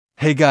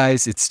Hey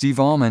guys, it's Steve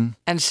Allman.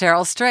 And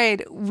Cheryl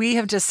Strayed. We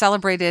have just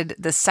celebrated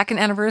the second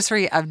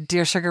anniversary of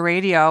Dear Sugar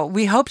Radio.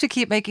 We hope to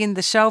keep making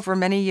the show for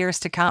many years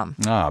to come.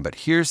 But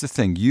here's the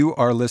thing. You,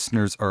 our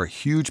listeners, are a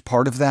huge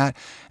part of that,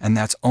 and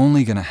that's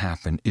only going to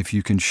happen if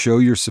you can show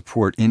your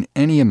support in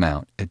any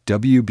amount at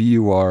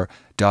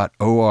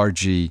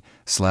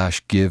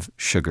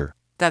wbur.org/givesugar.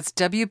 That's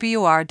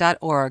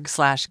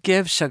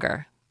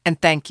wbur.org/givesugar.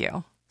 And thank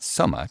you.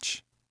 So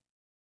much.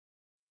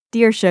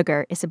 Dear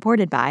Sugar is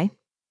supported by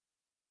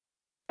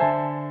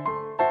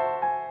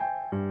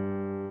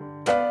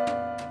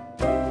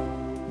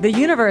The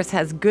universe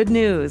has good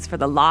news for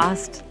the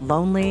lost,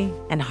 lonely,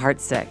 and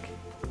heartsick.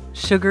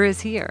 Sugar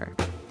is here,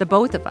 the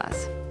both of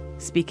us,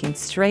 speaking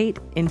straight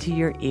into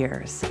your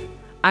ears.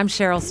 I'm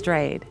Cheryl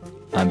Strayed.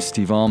 I'm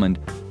Steve Allman.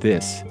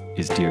 This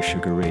is Dear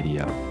Sugar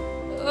Radio.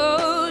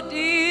 Oh,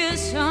 dear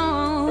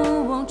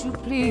song, won't you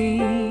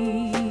please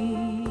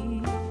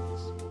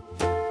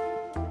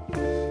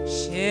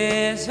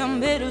share some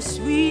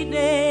bittersweet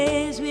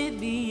days with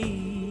me?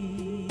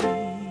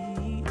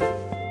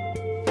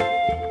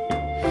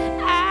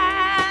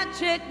 I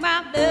check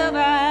my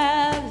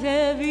mailbox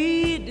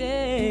every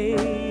day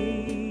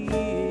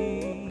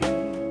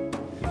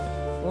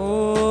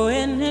for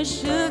any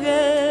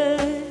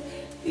sugar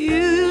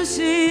you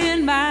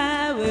send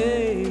my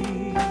way.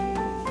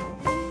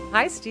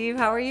 Hi, Steve.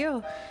 How are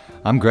you?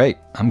 I'm great.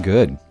 I'm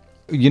good.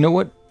 You know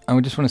what? I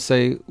just want to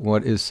say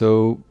what is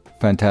so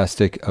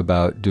fantastic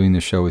about doing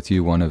the show with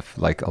you, one of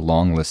like a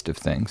long list of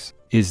things,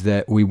 is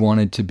that we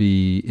wanted to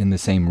be in the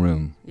same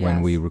room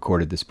when we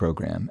recorded this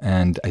program.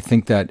 And I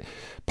think that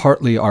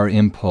partly our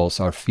impulse,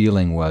 our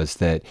feeling was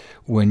that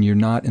when you're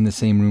not in the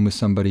same room with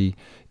somebody,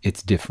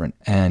 it's different.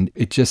 And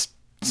it just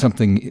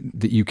something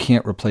that you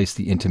can't replace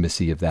the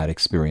intimacy of that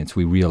experience.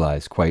 We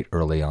realized quite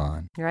early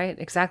on. Right,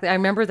 exactly. I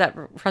remember that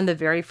from the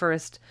very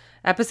first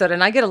episode,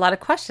 and I get a lot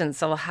of questions.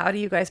 So how do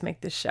you guys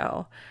make this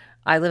show?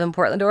 I live in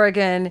Portland,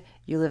 Oregon.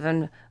 You live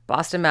in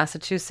Boston,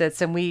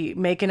 Massachusetts, and we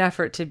make an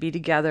effort to be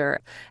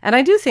together. And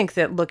I do think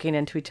that looking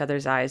into each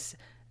other's eyes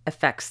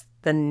affects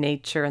the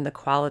nature and the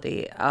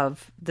quality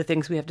of the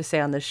things we have to say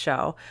on this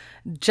show,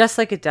 just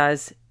like it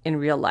does in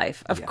real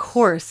life. Of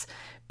course,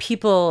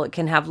 people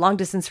can have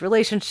long-distance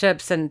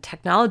relationships and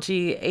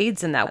technology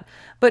aids in that.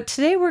 But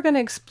today we're going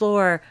to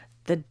explore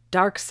the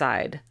dark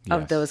side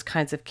of those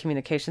kinds of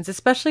communications,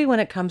 especially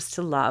when it comes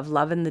to love.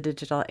 Love in the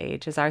digital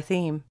age is our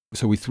theme.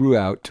 So we threw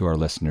out to our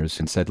listeners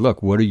and said,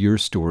 look, what are your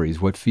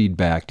stories? What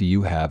feedback do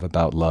you have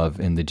about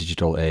love in the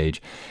digital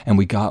age? And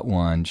we got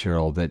one,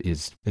 Cheryl, that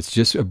is, it's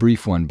just a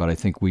brief one, but I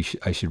think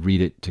I should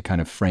read it to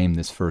kind of frame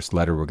this first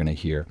letter we're going to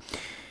hear.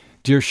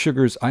 Dear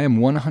Sugars, I am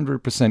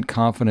 100%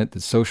 confident that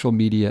social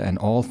media and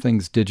all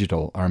things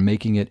digital are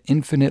making it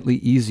infinitely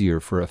easier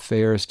for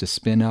affairs to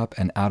spin up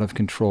and out of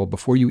control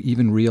before you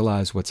even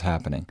realize what's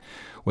happening.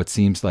 What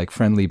seems like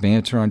friendly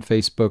banter on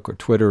Facebook or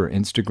Twitter or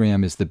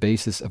Instagram is the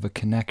basis of a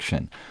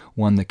connection,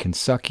 one that can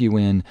suck you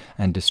in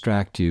and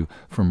distract you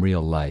from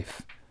real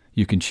life.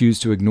 You can choose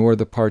to ignore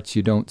the parts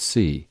you don't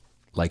see,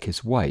 like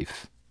his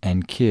wife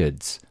and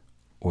kids,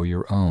 or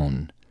your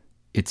own.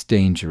 It's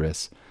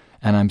dangerous.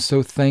 And I'm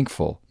so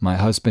thankful my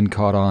husband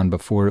caught on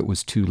before it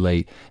was too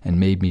late and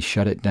made me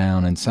shut it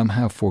down and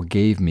somehow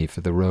forgave me for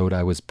the road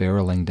I was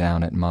barreling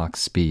down at Mach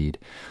speed.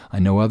 I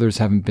know others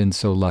haven't been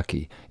so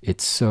lucky.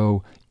 It's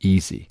so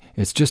easy.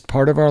 It's just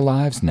part of our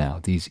lives now.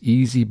 These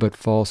easy but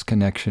false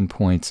connection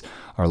points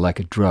are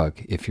like a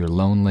drug if you're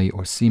lonely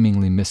or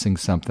seemingly missing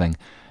something,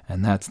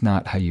 and that's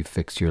not how you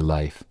fix your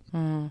life.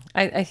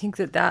 I think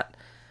that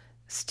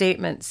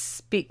statement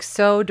speaks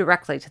so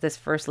directly to this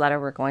first letter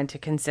we're going to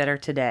consider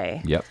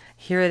today. Yep.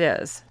 Here it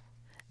is.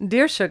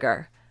 Dear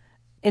Sugar,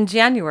 in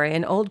January,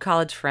 an old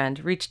college friend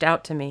reached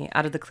out to me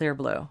out of the clear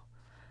blue.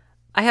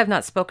 I have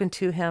not spoken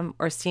to him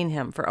or seen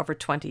him for over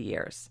 20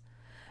 years.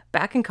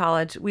 Back in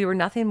college, we were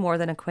nothing more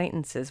than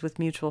acquaintances with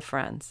mutual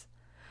friends.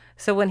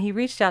 So when he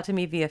reached out to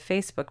me via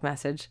Facebook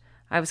message,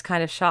 I was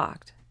kind of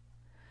shocked.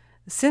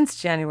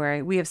 Since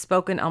January, we have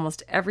spoken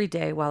almost every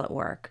day while at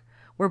work.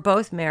 We're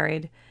both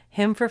married,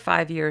 him for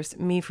 5 years,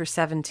 me for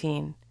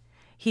 17.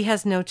 He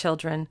has no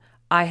children.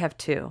 I have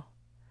 2.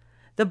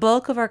 The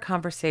bulk of our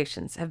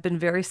conversations have been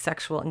very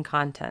sexual in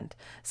content,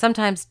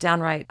 sometimes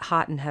downright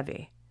hot and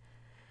heavy.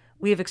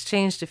 We have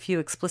exchanged a few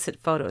explicit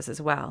photos as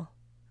well.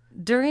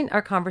 During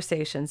our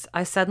conversations,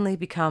 I suddenly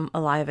become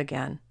alive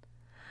again.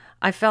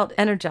 I felt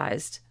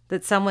energized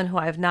that someone who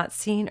I have not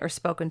seen or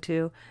spoken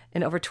to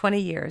in over 20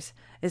 years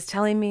is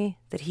telling me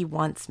that he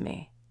wants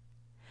me.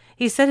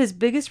 He said his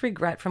biggest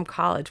regret from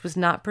college was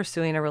not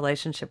pursuing a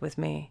relationship with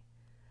me.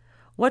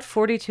 What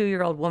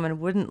 42-year-old woman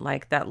wouldn't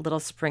like that little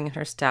spring in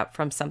her step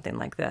from something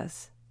like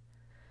this?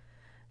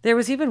 There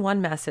was even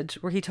one message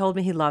where he told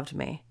me he loved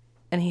me,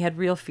 and he had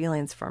real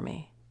feelings for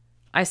me.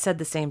 I said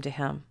the same to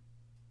him.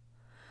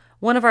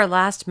 One of our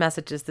last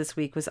messages this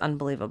week was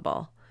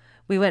unbelievable.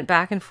 We went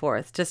back and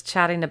forth, just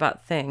chatting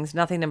about things,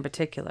 nothing in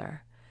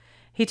particular.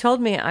 He told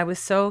me I was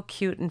so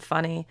cute and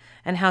funny,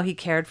 and how he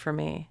cared for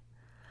me.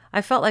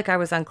 I felt like I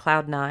was on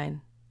cloud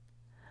 9.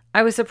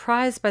 I was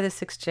surprised by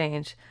this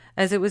exchange,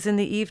 as it was in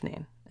the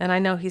evening, and I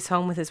know he's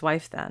home with his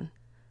wife then.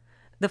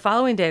 The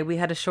following day, we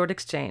had a short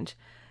exchange,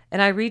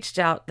 and I reached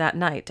out that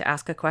night to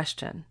ask a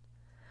question.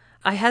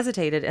 I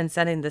hesitated in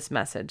sending this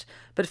message,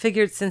 but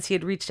figured since he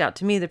had reached out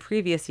to me the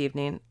previous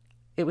evening,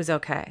 it was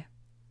okay.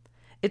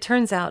 It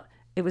turns out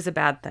it was a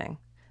bad thing,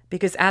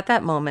 because at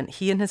that moment,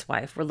 he and his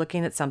wife were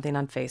looking at something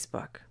on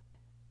Facebook.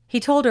 He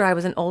told her I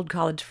was an old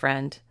college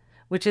friend,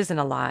 which isn't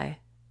a lie,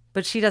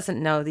 but she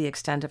doesn't know the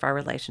extent of our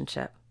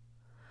relationship.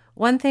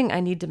 One thing I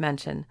need to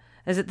mention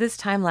is that this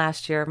time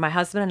last year, my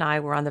husband and I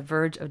were on the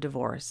verge of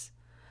divorce.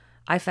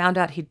 I found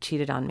out he'd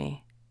cheated on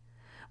me.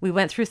 We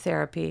went through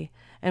therapy,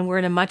 and we're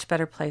in a much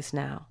better place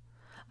now.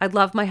 I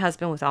love my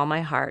husband with all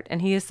my heart,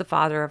 and he is the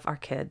father of our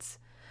kids.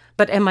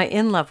 But am I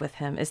in love with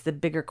him is the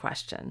bigger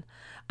question.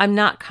 I'm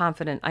not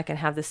confident I can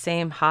have the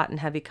same hot and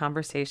heavy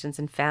conversations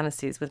and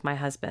fantasies with my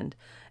husband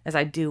as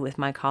I do with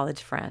my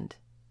college friend.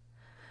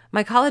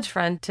 My college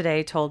friend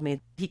today told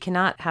me he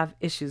cannot have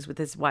issues with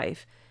his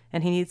wife,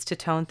 and he needs to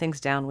tone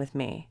things down with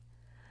me.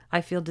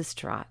 I feel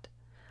distraught.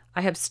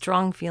 I have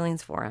strong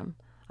feelings for him.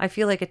 I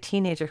feel like a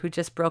teenager who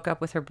just broke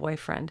up with her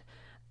boyfriend,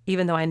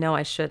 even though I know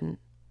I shouldn't.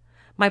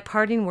 My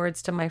parting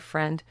words to my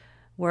friend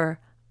were,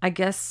 "I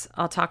guess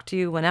I'll talk to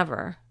you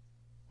whenever."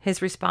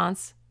 His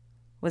response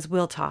was,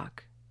 "We'll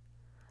talk."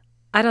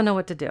 I don't know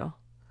what to do.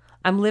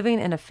 I'm living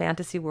in a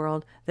fantasy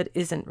world that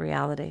isn't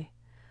reality,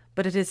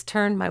 but it has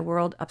turned my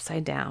world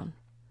upside down.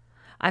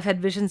 I've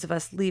had visions of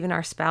us leaving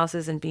our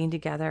spouses and being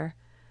together.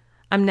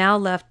 I'm now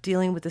left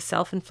dealing with the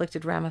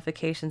self-inflicted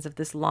ramifications of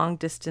this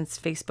long-distance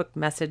Facebook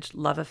message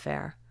love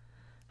affair.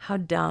 How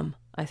dumb,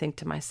 I think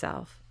to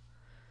myself.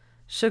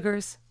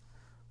 Sugars,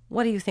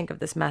 what do you think of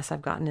this mess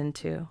I've gotten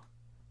into?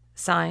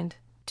 Signed,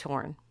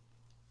 Torn.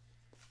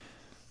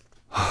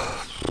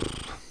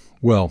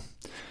 Well,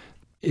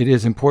 it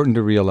is important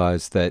to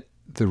realize that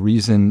the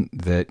reason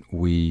that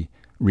we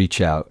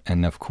reach out,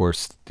 and of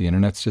course the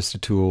internet's just a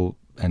tool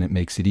and it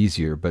makes it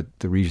easier, but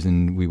the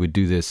reason we would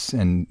do this,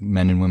 and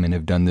men and women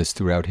have done this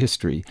throughout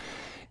history,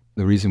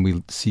 the reason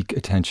we seek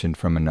attention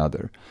from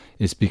another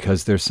is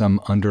because there's some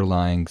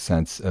underlying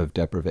sense of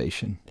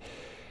deprivation.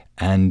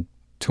 And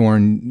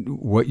Torn,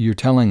 what you're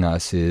telling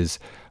us is,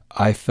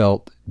 I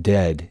felt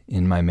dead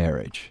in my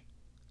marriage,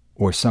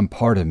 or some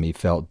part of me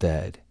felt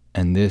dead,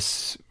 and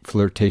this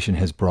flirtation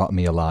has brought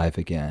me alive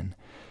again.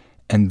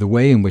 And the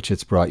way in which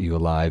it's brought you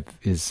alive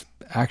is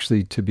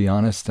actually, to be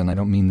honest, and I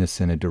don't mean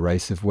this in a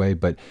derisive way,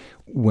 but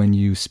when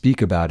you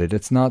speak about it,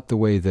 it's not the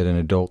way that an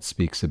adult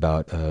speaks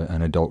about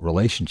an adult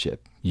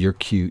relationship. You're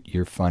cute,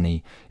 you're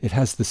funny. It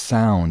has the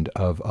sound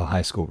of a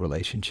high school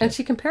relationship. And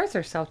she compares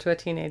herself to a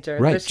teenager.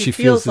 Right. But she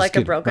feels like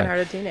a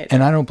broken-hearted teenager.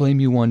 And I don't blame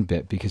you one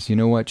bit, because you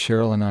know what?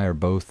 Cheryl and I are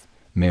both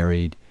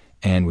married,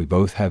 and we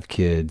both have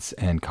kids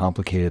and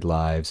complicated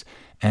lives,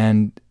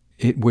 and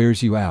it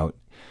wears you out.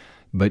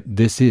 But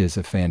this is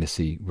a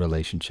fantasy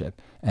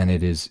relationship, and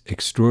it is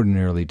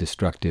extraordinarily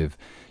destructive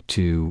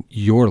to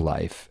your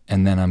life.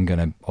 And then I'm going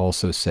to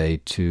also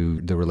say to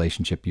the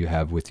relationship you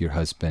have with your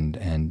husband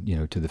and, you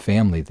know, to the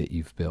family that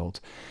you've built.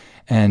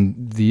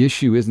 And the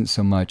issue isn't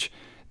so much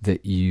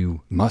that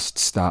you must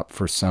stop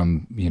for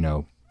some, you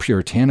know,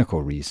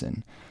 puritanical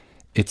reason.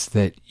 It's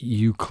that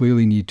you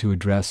clearly need to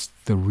address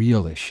the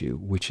real issue,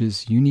 which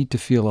is you need to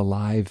feel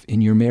alive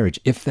in your marriage,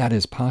 if that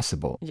is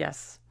possible.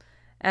 Yes.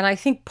 And I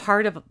think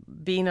part of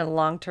being in a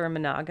long-term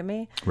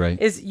monogamy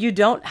Right. is you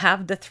don't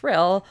have the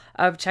thrill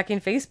of checking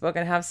Facebook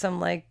and have some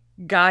like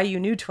guy you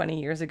knew 20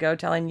 years ago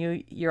telling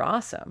you you're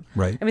awesome.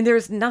 Right. I mean,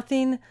 there's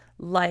nothing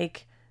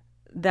like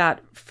that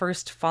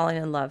first falling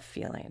in love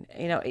feeling.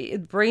 You know,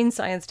 brain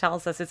science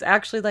tells us it's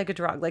actually like a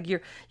drug. Like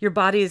your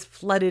body is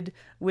flooded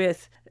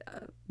with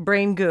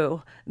brain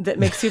goo that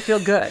makes you feel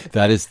good.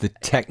 That is the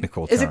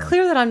technical term. Is it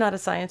clear that I'm not a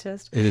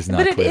scientist? It is not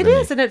But clear it to me.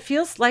 is, and it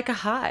feels like a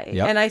high.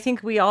 Yep. And I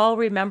think we all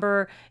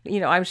remember, you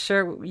know, I'm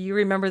sure you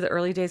remember the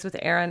early days with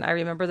Aaron. I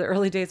remember the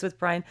early days with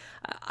Brian.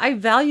 I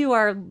value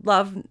our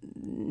love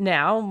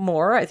now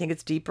more. I think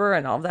it's deeper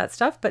and all of that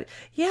stuff. But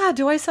yeah,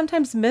 do I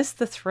sometimes miss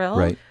the thrill?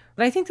 Right.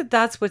 But I think that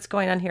that's what's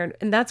going on here.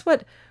 And that's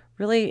what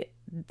really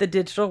the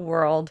digital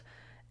world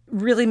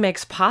really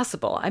makes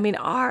possible. I mean,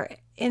 our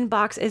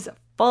inbox is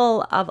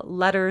full of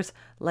letters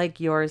like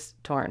yours,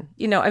 Torn.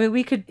 You know, I mean,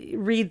 we could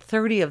read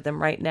 30 of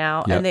them right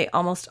now, Yep. and they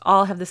almost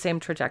all have the same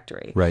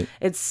trajectory. Right.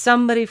 It's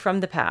somebody from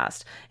the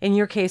past. In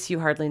your case,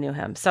 you hardly knew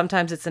him.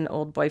 Sometimes it's an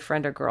old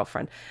boyfriend or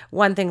girlfriend.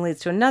 One thing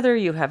leads to another.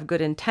 You have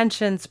good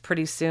intentions.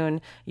 Pretty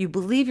soon, you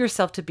believe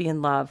yourself to be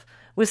in love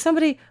with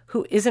somebody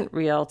who isn't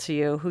real to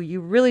you, who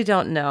you really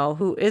don't know,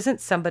 who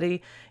isn't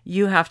somebody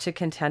you have to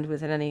contend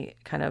with in any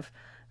kind of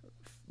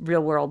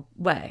real world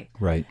way.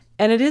 Right.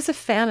 And it is a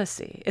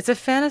fantasy. It's a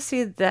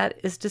fantasy that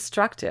is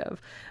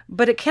destructive,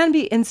 but it can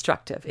be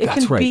instructive. It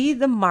That's can right. be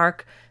the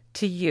mark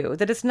to you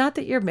that it's not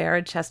that your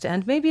marriage has to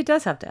end. Maybe it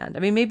does have to end. I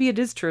mean, maybe it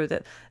is true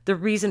that the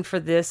reason for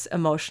this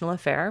emotional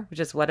affair, which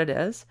is what it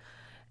is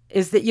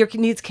that your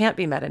needs can't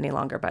be met any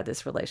longer by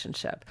this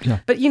relationship. Yeah.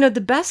 But, you know, the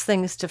best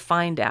thing is to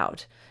find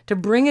out, to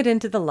bring it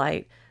into the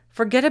light,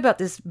 forget about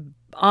this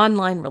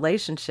online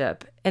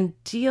relationship and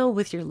deal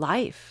with your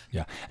life.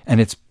 Yeah.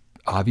 And it's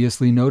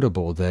obviously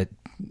notable that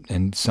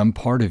in some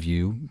part of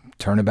you,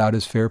 turnabout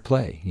is fair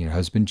play. Your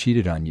husband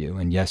cheated on you.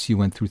 And yes, you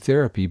went through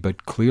therapy,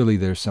 but clearly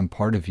there's some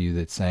part of you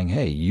that's saying,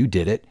 hey, you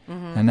did it,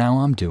 and now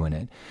I'm doing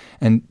it.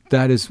 And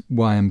that is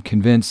why I'm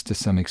convinced to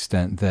some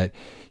extent that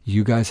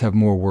you guys have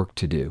more work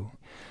to do.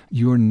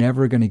 You're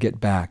never going to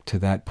get back to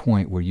that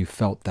point where you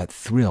felt that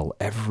thrill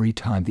every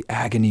time, the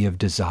agony of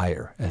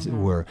desire, as it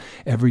were,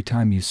 every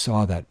time you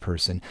saw that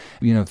person.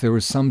 If there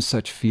was some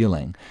such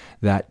feeling,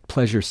 that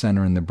pleasure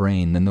center in the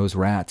brain, then those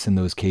rats in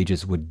those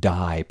cages would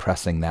die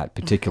pressing that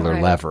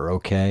particular lever,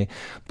 okay?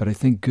 But I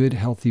think good,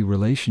 healthy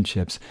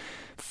relationships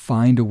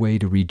find a way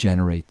to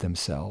regenerate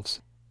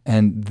themselves.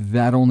 And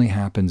that only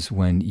happens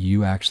when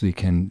you actually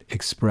can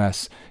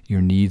express your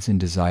needs and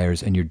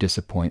desires and your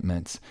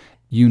disappointments.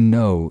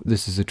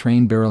 This is a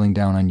train barreling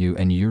down on you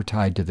and you're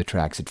tied to the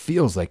tracks. It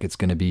feels like it's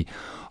going to be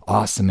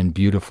awesome and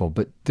beautiful,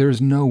 but there's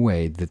no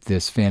way that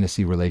this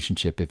fantasy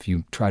relationship, if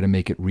you try to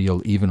make it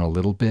real even a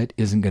little bit,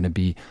 isn't going to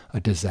be a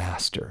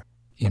disaster.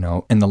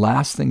 And the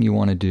last thing you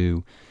want to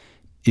do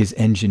is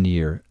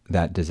engineer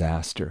that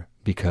disaster,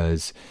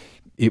 because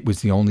it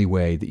was the only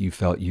way that you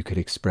felt you could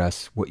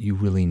express what you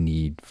really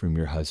need from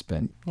your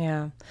husband.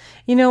 Yeah.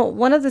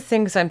 One of the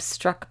things I'm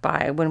struck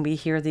by when we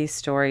hear these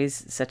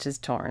stories, such as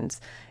Torn's,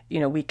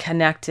 we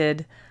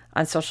connected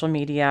on social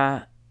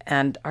media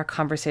and our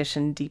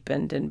conversation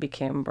deepened and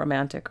became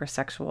romantic or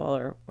sexual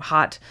or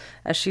hot.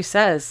 As she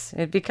says,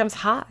 it becomes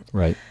hot.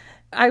 Right.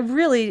 I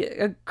really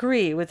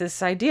agree with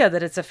this idea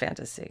that it's a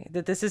fantasy,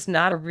 that this is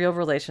not a real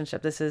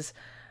relationship. This is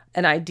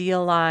an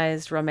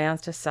idealized,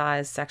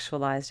 romanticized,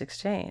 sexualized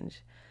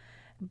exchange.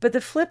 But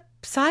the flip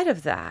side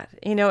of that,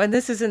 and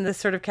this is in this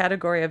sort of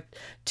category of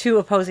two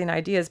opposing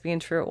ideas being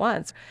true at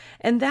once.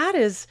 And that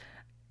is,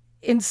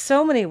 in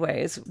so many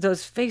ways,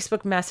 those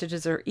Facebook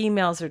messages or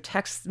emails or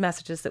text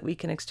messages that we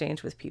can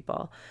exchange with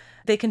people,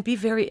 they can be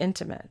very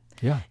intimate.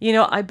 Yeah.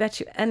 I bet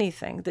you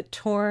anything that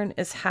Torn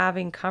is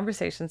having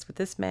conversations with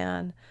this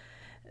man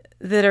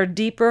that are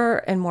deeper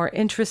and more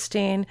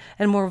interesting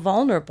and more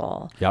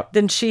vulnerable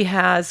than she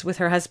has with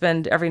her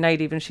husband every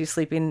night, even if she's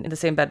sleeping in the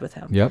same bed with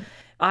him. Yep.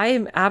 I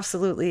am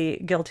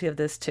absolutely guilty of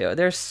this too.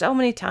 There's so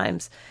many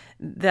times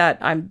that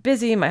I'm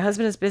busy, my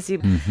husband is busy,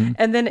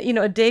 and then,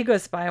 a day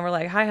goes by and we're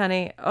like, hi,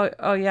 honey.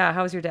 Oh yeah,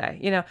 how was your day?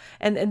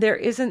 And there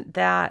isn't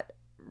that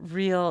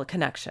real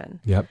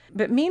connection. Yep.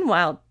 But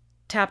meanwhile,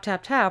 tap,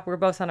 tap, tap, we're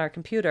both on our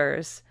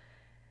computers.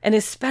 And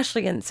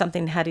especially in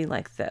something heady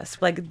like this,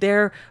 like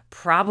they're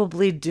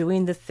probably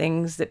doing the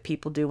things that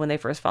people do when they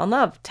first fall in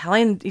love,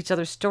 telling each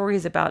other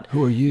stories about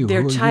who are you?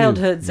 Their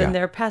childhoods and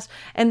their past.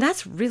 And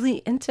that's really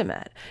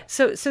intimate.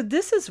 So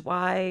this is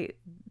why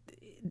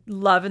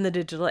love in the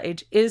digital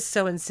age is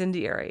so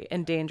incendiary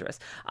and dangerous.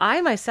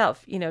 I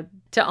myself,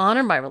 to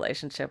honor my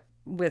relationship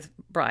with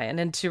Brian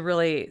and to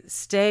really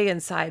stay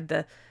inside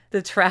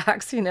the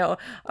tracks,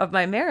 of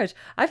my marriage,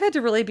 I've had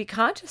to really be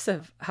conscious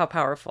of how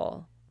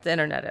powerful the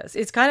internet is.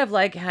 It's kind of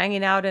like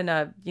hanging out in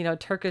a,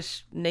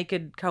 Turkish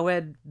naked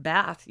co-ed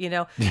bath,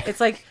 It's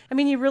like,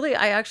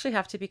 I actually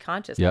have to be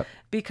conscious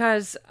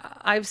because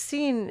I've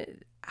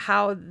seen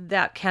how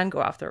that can go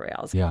off the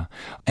rails. Yeah.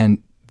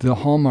 And the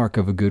hallmark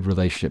of a good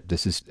relationship,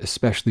 this is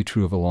especially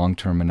true of a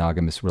long-term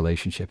monogamous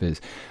relationship,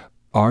 is,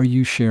 are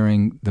you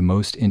sharing the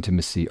most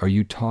intimacy? Are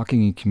you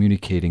talking and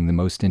communicating the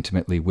most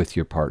intimately with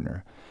your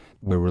partner?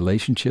 Where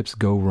relationships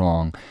go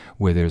wrong,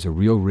 where there's a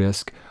real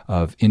risk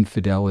of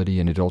infidelity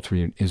and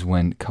adultery, is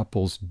when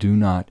couples do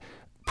not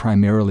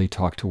primarily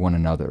talk to one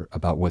another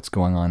about what's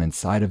going on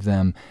inside of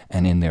them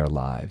and in their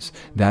lives.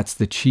 That's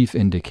the chief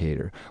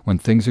indicator. When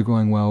things are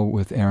going well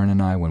with Aaron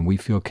and I, when we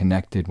feel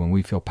connected, when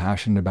we feel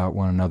passionate about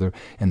one another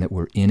and that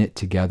we're in it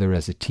together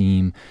as a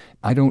team,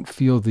 I don't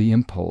feel the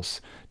impulse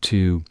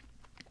to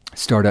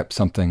start up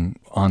something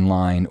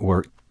online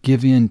or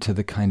give in to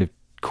the kind of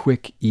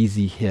quick,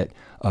 easy hit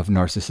of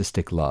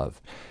narcissistic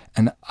love.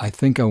 And I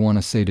think I want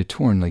to say to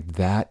Torn,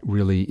 that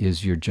really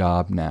is your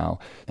job now.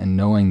 And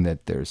knowing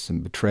that there's some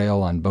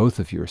betrayal on both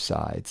of your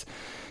sides,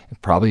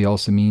 it probably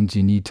also means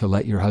you need to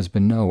let your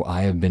husband know,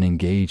 I have been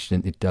engaged,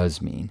 and it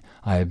does mean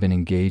I have been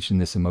engaged in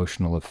this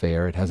emotional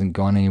affair. It hasn't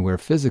gone anywhere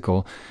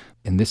physical,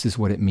 and this is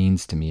what it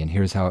means to me, and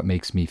here's how it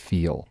makes me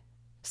feel.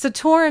 So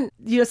Torn,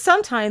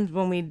 sometimes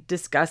when we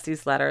discuss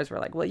these letters, we're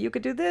like, well, you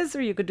could do this,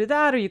 or you could do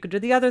that, or you could do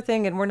the other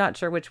thing, and we're not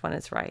sure which one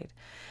is right.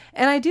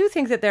 And I do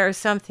think that there are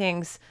some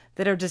things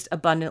that are just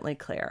abundantly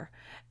clear.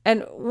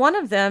 And one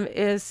of them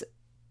is,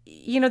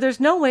 there's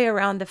no way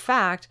around the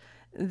fact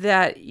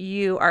that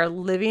you are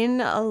living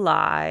a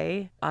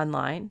lie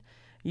online.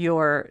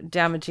 You're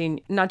damaging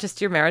not just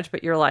your marriage,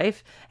 but your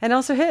life, and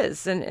also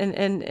his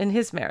and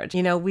his marriage.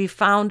 We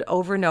found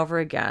over and over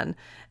again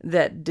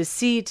that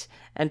deceit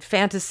and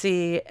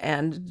fantasy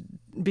and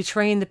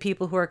betraying the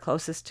people who are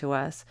closest to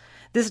us,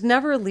 this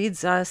never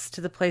leads us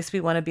to the place we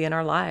want to be in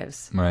our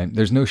lives. Right.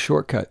 There's no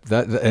shortcut.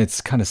 That it's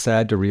kind of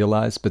sad to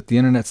realize, but the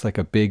internet's like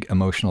a big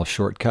emotional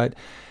shortcut.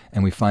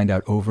 And we find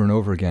out over and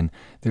over again,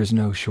 there's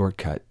no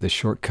shortcut. The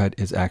shortcut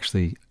is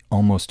actually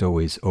almost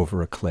always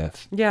over a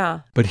cliff.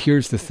 Yeah. But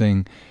here's the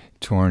thing,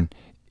 Torn.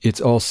 It's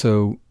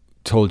also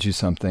told you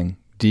something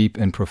deep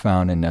and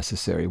profound and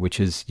necessary, which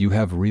is you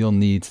have real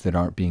needs that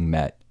aren't being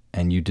met,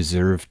 and you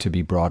deserve to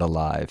be brought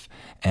alive.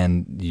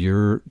 And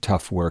your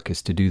tough work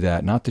is to do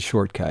that, not the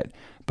shortcut,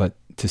 but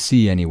to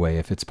see anyway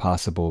if it's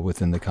possible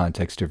within the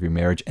context of your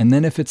marriage. And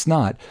then if it's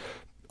not,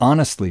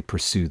 honestly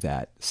pursue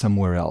that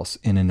somewhere else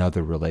in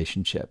another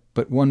relationship,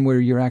 but one where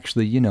you're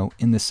actually,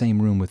 in the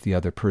same room with the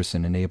other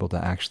person and able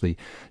to actually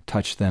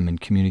touch them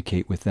and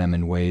communicate with them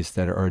in ways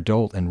that are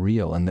adult and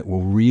real and that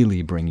will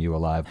really bring you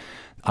alive.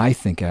 I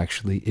think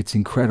actually it's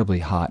incredibly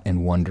hot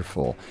and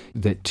wonderful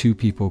that two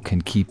people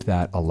can keep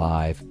that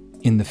alive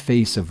in the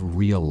face of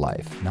real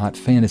life, not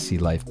fantasy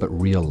life, but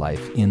real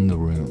life in the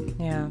room.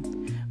 Yeah.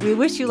 We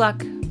wish you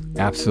luck.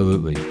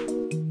 Absolutely.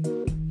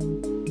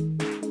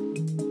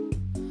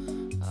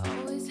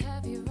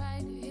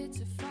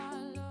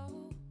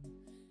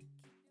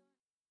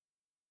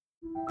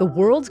 The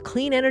world's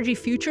clean energy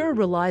future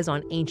relies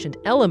on ancient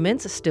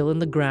elements still in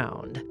the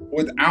ground.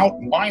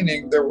 Without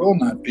mining, there will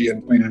not be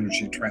a clean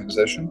energy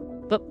transition.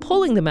 But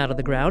pulling them out of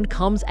the ground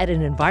comes at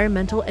an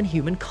environmental and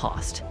human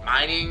cost.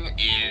 Mining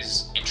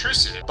is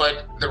intrusive,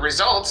 but the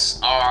results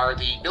are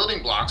the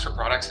building blocks for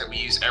products that we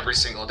use every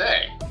single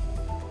day.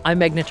 I'm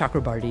Meghna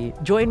Chakrabarty.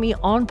 Join me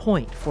on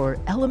Point for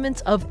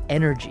Elements of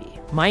Energy,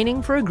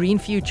 Mining for a Green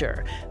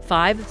Future.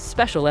 5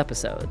 special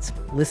episodes.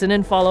 Listen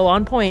and follow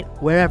On Point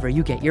wherever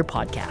you get your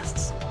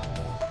podcasts.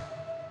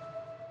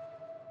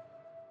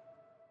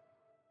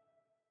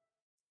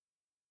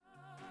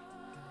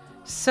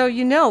 So,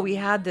 we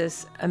had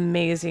this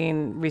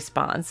amazing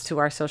response to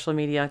our social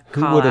media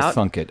Who call would have out.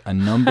 thunk it? A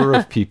number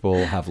of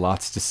people have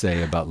lots to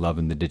say about love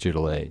in the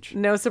digital age.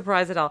 No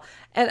surprise at all.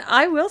 And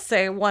I will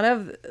say one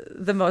of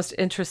the most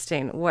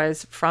interesting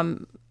was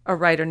from a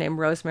writer named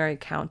Rosemary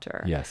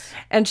Counter. Yes.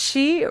 And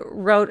she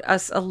wrote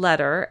us a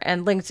letter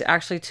and linked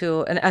actually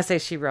to an essay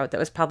she wrote that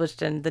was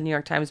published in the New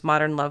York Times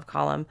Modern Love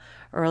column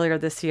earlier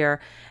this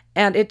year.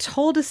 And it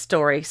told a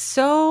story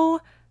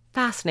so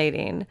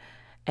fascinating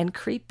and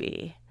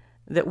creepy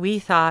that we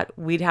thought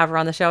we'd have her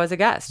on the show as a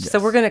guest. Yes. So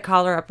we're going to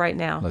call her up right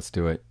now. Let's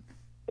do it.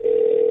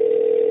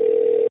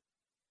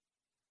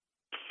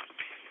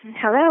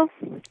 Hello.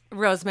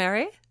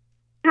 Rosemary.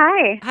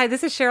 Hi. Hi,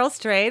 this is Cheryl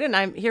Strayed, and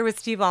I'm here with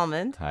Steve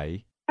Almond.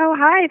 Hi. Oh,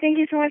 hi. Thank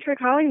you so much for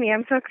calling me.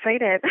 I'm so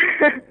excited.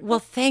 Well,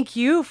 thank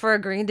you for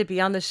agreeing to be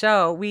on the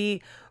show.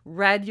 We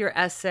read your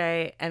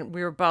essay, and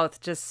we were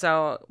both just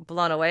so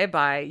blown away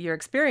by your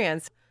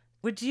experience.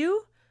 Would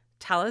you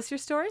tell us your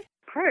story?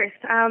 Of course.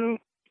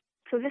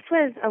 So this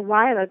was a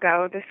while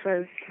ago. This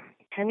was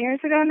 10 years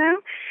ago now.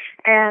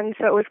 And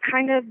so it was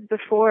kind of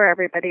before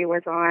everybody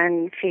was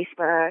on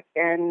Facebook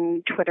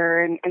and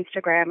Twitter and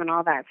Instagram and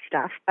all that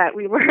stuff. But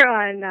we were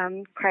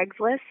on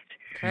Craigslist.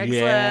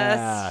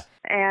 Yeah.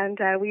 And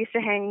we used to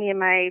hang, me and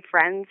my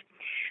friends.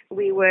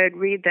 We would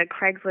read the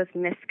Craigslist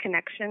missed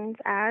connections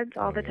ads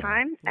all the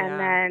time. Yeah. And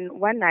then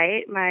one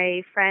night,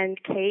 my friend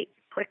Kate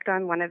clicked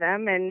on one of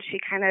them, and she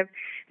kind of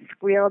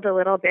squealed a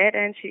little bit,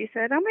 and she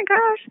said, "Oh my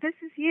gosh, this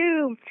is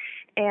you."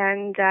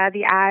 And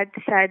the ad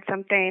said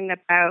something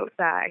about,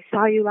 I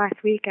saw you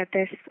last week at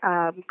this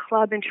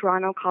club in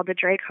Toronto called the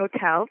Drake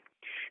Hotel.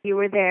 You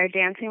were there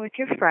dancing with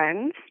your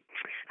friends.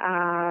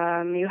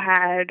 You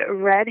had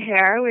red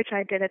hair, which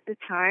I did at the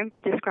time.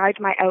 Described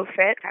my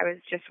outfit. I was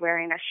just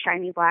wearing a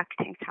shiny black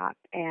tank top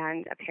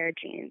and a pair of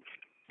jeans.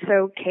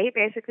 So Kate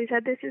basically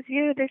said, this is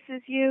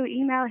you,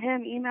 email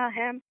him, email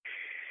him.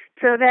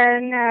 So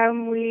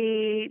then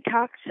we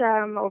talked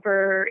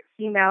over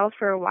email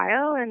for a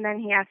while, and then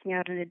he asked me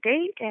out on a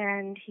date,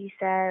 and he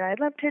said,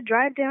 I'd love to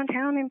drive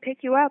downtown and pick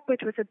you up,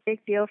 which was a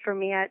big deal for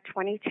me at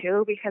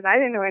 22 because I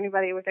didn't know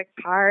anybody with a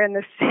car in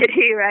the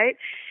city, right?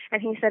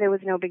 And he said it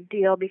was no big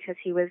deal because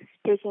he was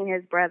taking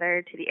his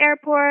brother to the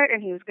airport,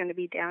 and he was going to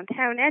be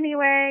downtown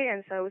anyway,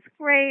 and so it was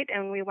great,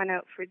 and we went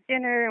out for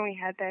dinner, and we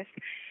had this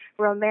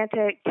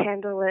romantic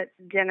candlelit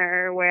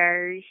dinner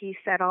where he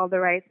said all the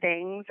right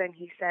things, and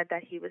he said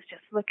that he was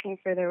just looking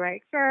for the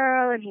right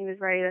girl and he was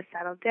ready to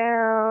settle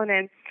down,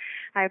 and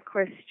I of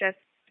course just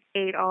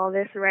ate all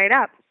this right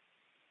up.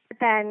 But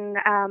then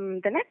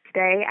the next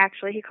day,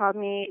 actually, he called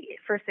me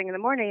first thing in the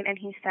morning, and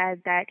he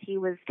said that he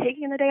was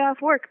taking the day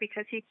off work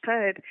because he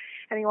could,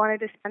 and he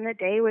wanted to spend the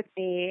day with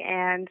me.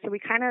 And so we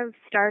kind of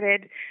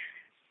started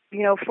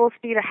full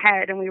speed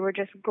ahead, and we were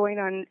just going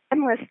on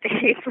endless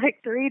dates, like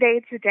 3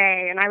 dates a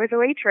day. And I was a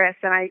waitress,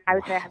 and I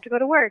would say, I have to go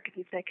to work. And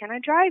he'd say, can I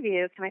drive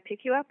you? Can I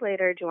pick you up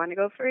later? Do you want to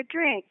go for a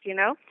drink?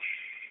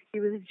 He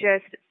was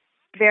just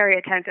very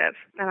attentive,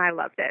 and I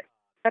loved it.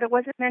 But it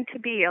wasn't meant to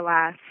be,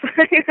 alas.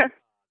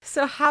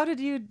 So how did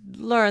you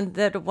learn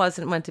that it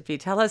wasn't meant to be?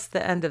 Tell us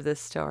the end of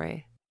this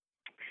story.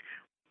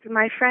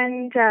 My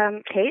friend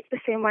Kate, the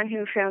same one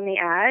who found the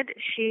ad,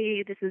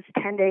 this was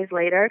 10 days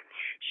later,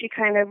 she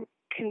kind of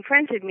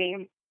confronted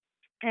me,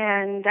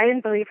 and I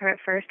didn't believe her at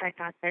first. I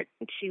thought that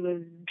she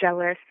was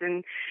jealous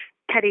and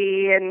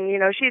petty, and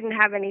she didn't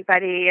have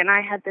anybody, and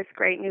I had this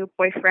great new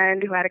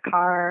boyfriend who had a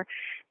car,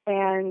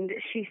 And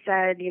she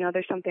said,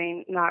 there's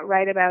something not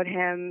right about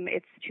him.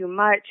 It's too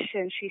much.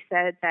 And she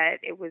said that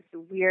it was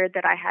weird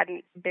that I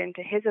hadn't been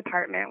to his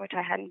apartment, which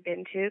I hadn't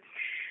been to.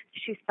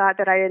 She thought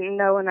that I didn't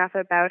know enough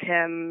about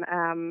him.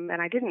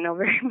 And I didn't know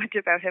very much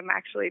about him,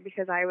 actually,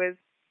 because I was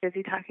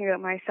busy talking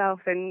about myself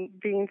and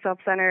being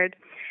self-centered.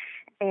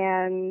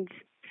 And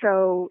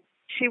so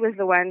she was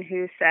the one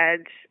who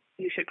said,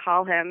 you should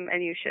call him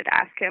and you should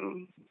ask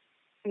him,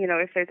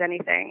 if there's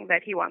anything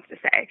that he wants to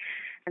say.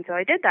 And so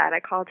I did that. I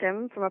called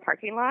him from a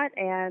parking lot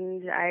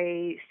and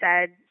I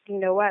said, you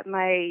know what,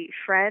 my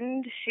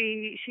friend,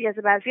 she has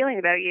a bad feeling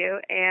about you,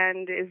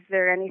 and is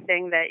there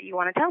anything that you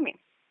want to tell me?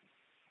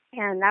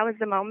 And that was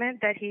the moment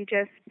that he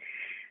just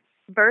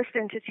burst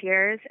into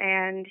tears,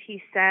 and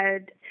he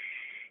said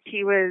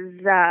he was,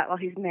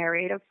 he's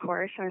married, of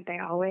course, aren't they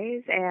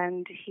always?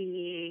 And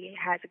he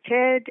has a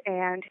kid,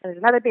 and there's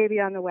another baby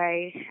on the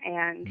way,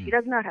 and he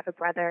does not have a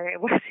brother.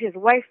 It was his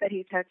wife that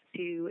he took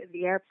to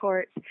the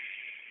airport.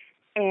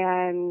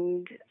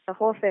 And the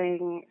whole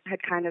thing had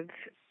kind of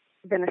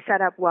been a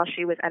setup while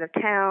she was out of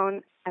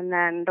town. And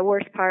then the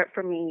worst part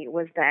for me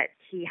was that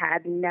he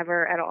had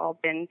never at all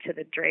been to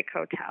the Drake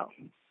Hotel.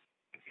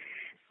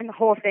 And the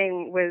whole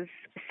thing was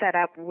set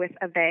up with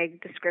a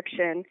vague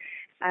description.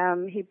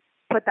 He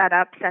put that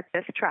up, set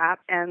this trap,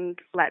 and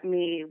let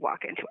me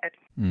walk into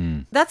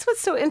it. That's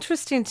what's so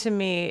interesting to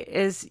me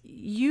is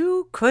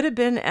you could have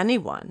been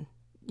anyone.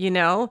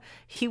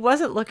 He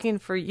wasn't looking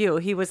for you.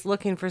 He was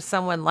looking for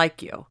someone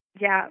like you.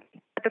 Yeah.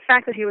 The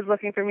fact that he was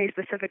looking for me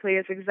specifically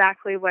is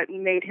exactly what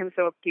made him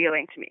so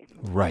appealing to me.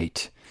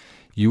 Right.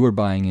 You were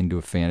buying into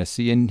a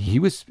fantasy, and he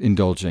was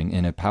indulging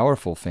in a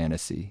powerful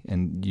fantasy.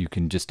 And you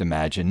can just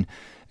imagine,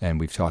 and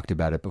we've talked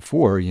about it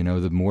before,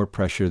 the more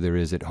pressure there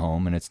is at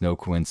home, and it's no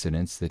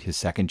coincidence that his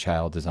second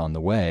child is on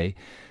the way,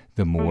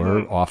 the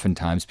more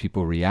oftentimes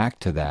people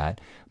react to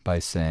that by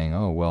saying,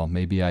 oh, well,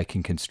 maybe I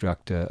can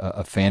construct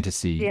a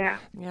fantasy.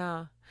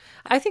 Yeah.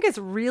 I think it's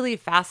really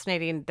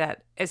fascinating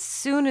that as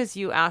soon as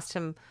you asked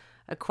him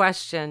a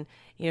question,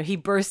 he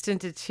burst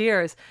into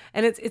tears.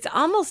 And it's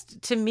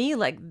almost, to me,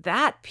 like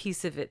that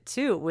piece of it,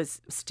 too,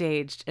 was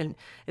staged. And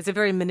it's a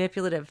very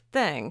manipulative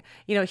thing.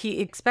 He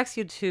expects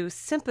you to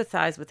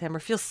sympathize with him or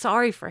feel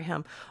sorry for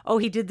him. Oh,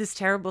 he did this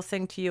terrible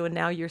thing to you, and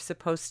now you're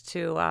supposed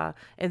to,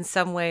 in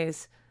some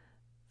ways,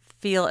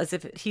 feel as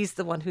if he's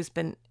the one who's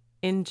been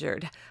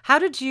injured. How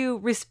did you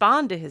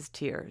respond to his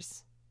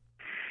tears?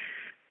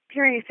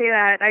 Hearing you say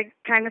that, I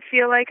kind of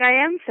feel like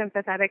I am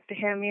sympathetic to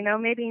him,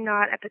 maybe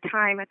not at the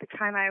time. At the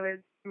time I was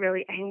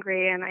really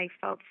angry and I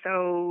felt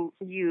so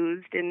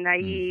used and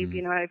naive,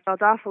 I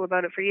felt awful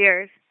about it for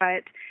years.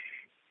 But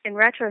in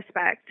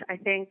retrospect, I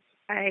think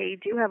I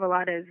do have a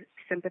lot of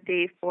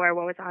sympathy for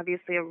what was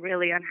obviously a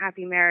really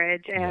unhappy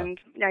marriage. And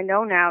I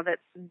know now that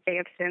they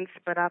have since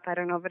split up. I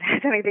don't know if it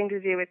has anything to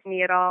do with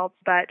me at all,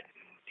 but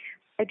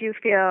I do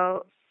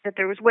feel that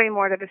there was way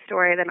more to the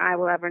story than I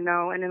will ever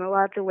know. And in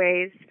lots of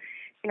ways,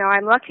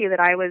 I'm lucky that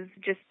I was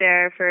just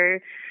there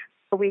for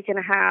a week and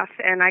a half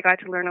and I got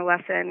to learn a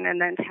lesson and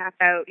then tap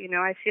out.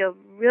 I feel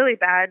really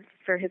bad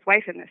for his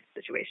wife in this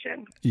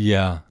situation.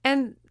 Yeah.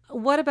 And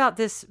what about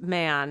this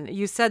man?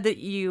 You said that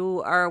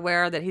you are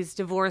aware that he's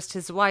divorced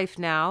his wife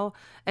now,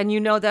 and you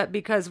know that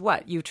because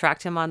what? You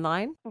tracked him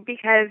online?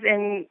 Because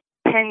in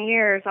 10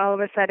 years, all of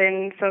a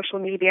sudden, social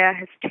media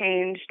has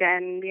changed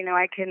and,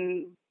 I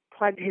can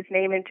plug his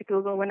name into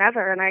Google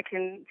whenever and I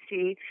can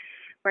see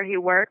where he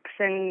works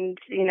and,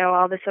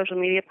 all the social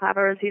media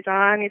platforms he's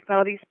on. He's got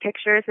all these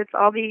pictures. It's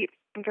all the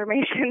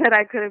information that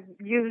I could have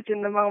used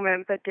in the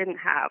moment but didn't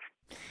have.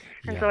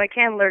 And so I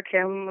can lurk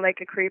him like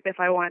a creep if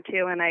I want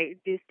to, and I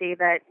do see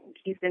that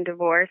he's been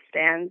divorced,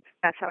 and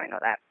that's how I know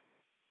that.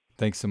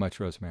 Thanks so much,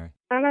 Rosemary.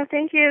 Oh, no,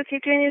 thank you.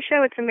 Keep doing your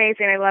show. It's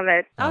amazing. I love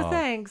it. Oh,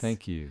 thanks.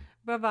 Thank you.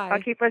 Bye-bye.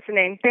 I'll keep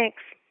listening.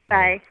 Thanks.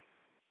 Bye.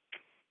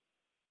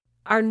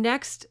 Our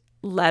next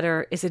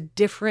letter is a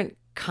different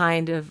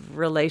kind of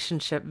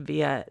relationship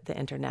via the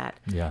internet.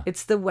 Yeah.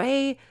 It's the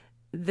way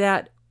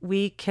that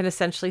we can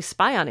essentially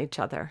spy on each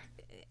other.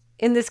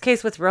 In this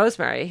case with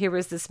Rosemary, here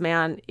was this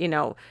man, in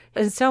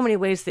so many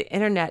ways the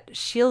internet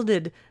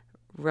shielded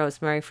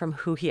Rosemary from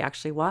who he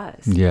actually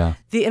was. Yeah.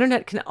 The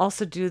internet can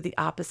also do the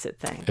opposite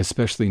thing.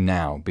 Especially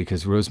now,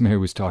 because Rosemary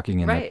was talking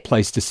in the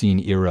Pleistocene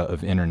era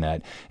of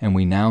internet, and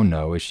we now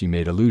know, as she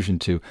made allusion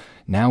to,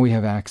 now we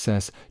have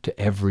access to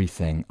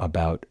everything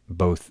about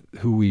both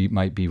who we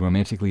might be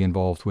romantically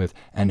involved with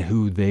and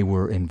who they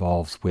were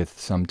involved with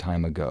some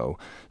time ago.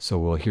 So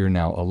we'll hear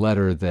now a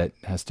letter that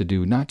has to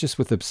do not just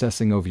with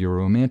obsessing over your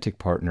romantic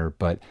partner,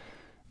 but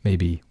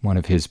maybe one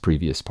of his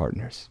previous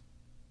partners.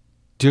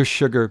 Dear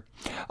Sugar,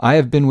 I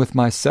have been with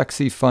my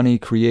sexy, funny,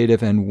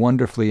 creative, and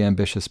wonderfully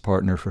ambitious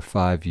partner for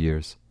 5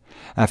 years.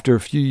 After a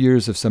few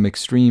years of some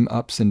extreme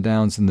ups and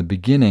downs in the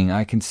beginning,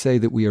 I can say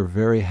that we are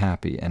very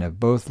happy and have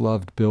both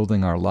loved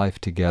building our life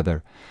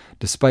together.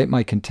 Despite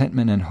my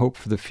contentment and hope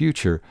for the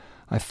future,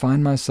 I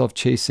find myself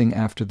chasing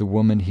after the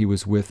woman he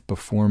was with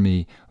before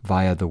me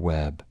via the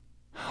web.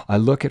 I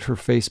look at her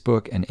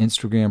Facebook and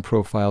Instagram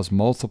profiles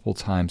multiple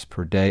times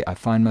per day. I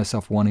find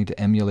myself wanting to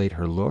emulate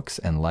her looks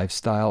and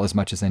lifestyle as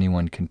much as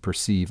anyone can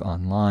perceive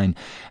online,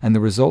 and the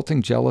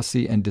resulting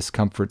jealousy and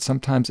discomfort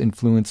sometimes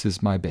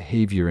influences my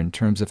behavior in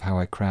terms of how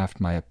I craft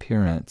my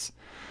appearance.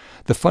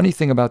 The funny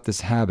thing about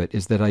this habit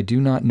is that I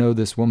do not know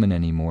this woman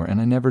anymore,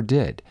 and I never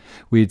did.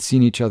 We had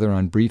seen each other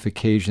on brief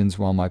occasions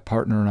while my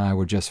partner and I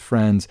were just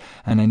friends,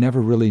 and I never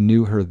really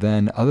knew her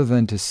then other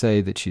than to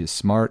say that she is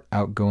smart,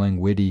 outgoing,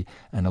 witty,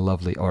 and a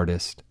lovely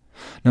artist.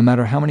 No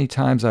matter how many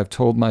times I've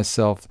told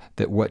myself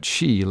that what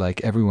she,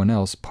 like everyone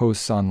else,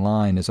 posts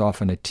online is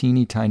often a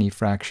teeny tiny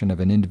fraction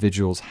of an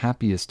individual's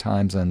happiest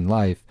times in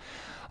life,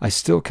 I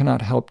still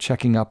cannot help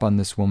checking up on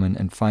this woman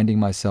and finding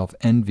myself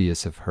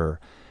envious of her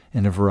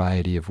in a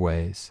variety of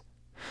ways.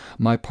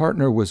 My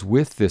partner was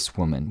with this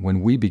woman when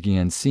we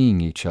began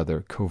seeing each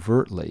other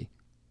covertly.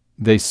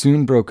 They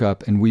soon broke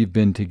up, and we've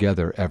been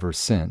together ever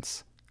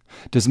since.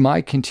 Does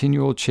my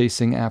continual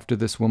chasing after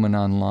this woman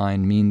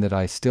online mean that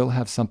I still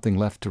have something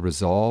left to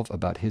resolve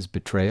about his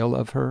betrayal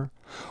of her?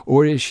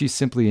 Or is she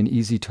simply an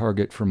easy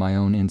target for my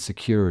own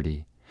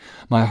insecurity?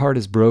 My heart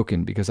is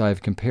broken because I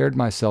have compared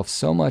myself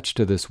so much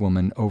to this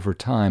woman over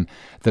time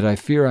that I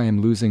fear I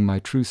am losing my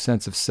true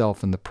sense of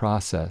self in the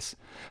process.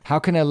 How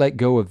can I let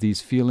go of these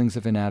feelings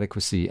of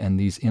inadequacy and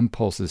these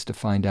impulses to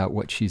find out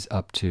what she's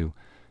up to?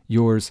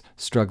 Yours,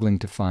 struggling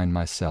to find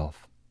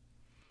myself.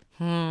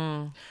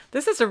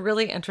 This is a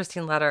really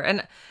interesting letter.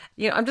 And,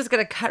 I'm just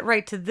going to cut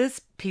right to this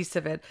piece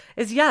of it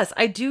is, yes,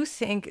 I do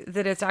think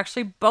that it's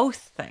actually both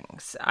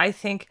things. I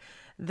think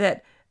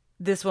that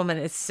this woman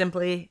is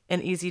simply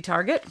an easy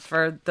target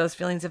for those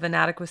feelings of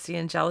inadequacy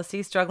and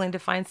jealousy, struggling to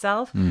find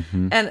self.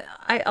 Mm-hmm. And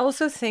I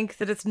also think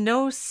that it's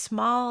no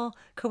small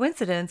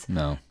coincidence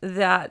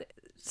that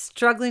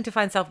struggling to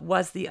find self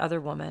was the other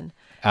woman.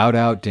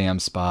 Out, damn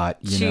spot.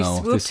 She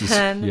swooped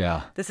in.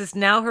 Yeah. This is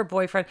now her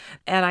boyfriend.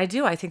 And I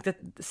think that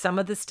some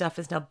of this stuff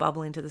is now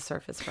bubbling to the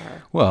surface for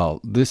her.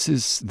 Well, this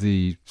is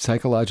the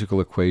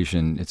psychological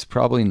equation. It's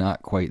probably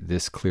not quite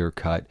this clear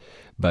cut,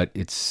 but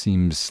it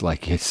seems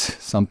like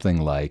it's something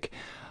like,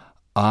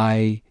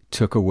 I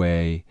took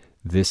away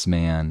this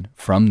man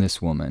from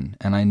this woman,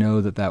 and I know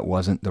that that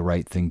wasn't the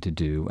right thing to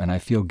do, and I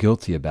feel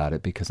guilty about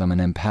it because I'm an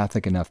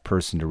empathic enough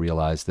person to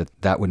realize that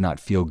that would not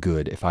feel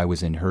good if I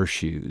was in her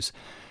shoes.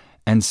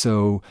 And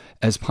so,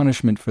 as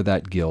punishment for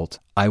that guilt,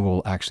 I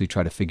will actually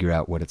try to figure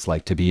out what it's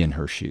like to be in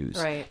her shoes,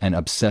 right, and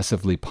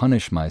obsessively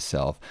punish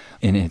myself.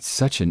 And it's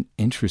such an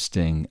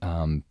interesting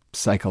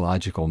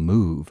psychological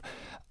move.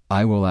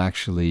 I will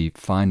actually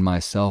find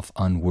myself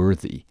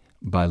unworthy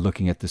by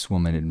looking at this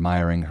woman,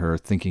 admiring her,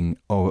 thinking,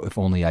 oh, if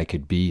only I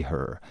could be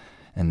her.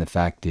 And the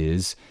fact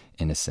is,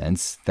 in a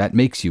sense, that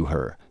makes you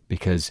her,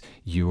 because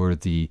you're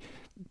the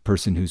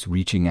person who's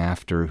reaching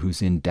after,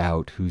 who's in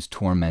doubt, who's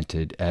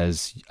tormented,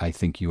 as I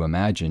think you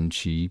imagine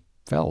she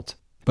felt.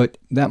 But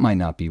that might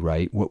not be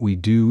right. What we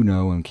do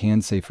know and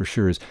can say for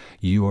sure is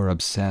you are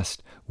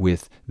obsessed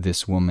with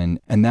this woman,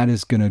 and that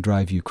is going to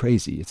drive you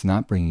crazy. It's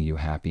not bringing you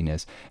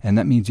happiness, and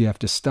that means you have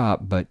to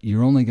stop, but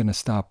you're only going to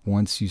stop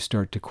once you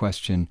start to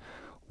question,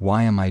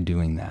 why am I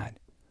doing that?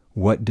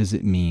 What does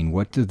it mean?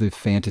 What do the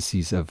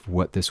fantasies of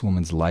what this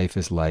woman's life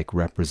is like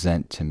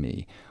represent to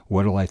me?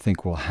 What do I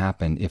think will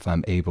happen if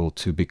I'm able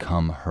to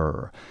become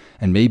her?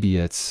 And maybe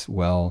it's,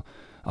 well,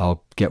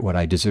 I'll get what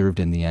I deserved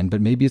in the end, but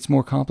maybe it's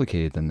more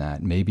complicated than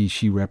that. Maybe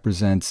she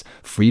represents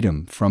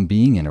freedom from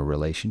being in a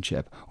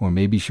relationship, or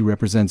maybe she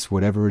represents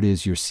whatever it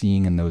is you're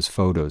seeing in those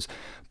photos.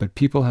 But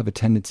people have a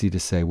tendency to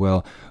say,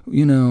 well,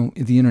 the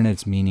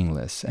internet's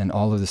meaningless and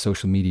all of the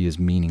social media is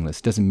meaningless.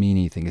 It doesn't mean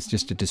anything. It's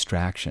just a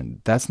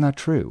distraction. That's not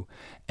true.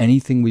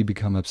 Anything we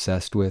become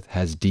obsessed with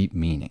has deep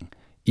meaning,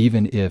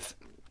 even if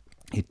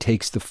it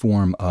takes the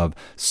form of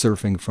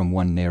surfing from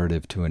one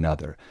narrative to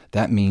another.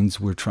 That means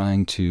we're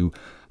trying to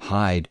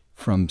hide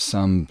from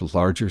some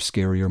larger,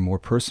 scarier, more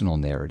personal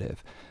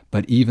narrative.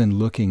 But even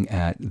looking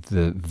at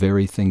the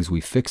very things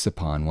we fix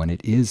upon when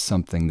it is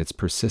something that's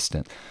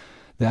persistent,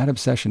 that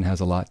obsession has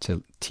a lot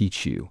to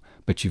teach you.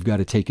 But you've got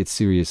to take it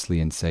seriously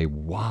and say,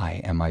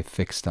 why am I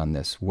fixed on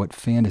this? What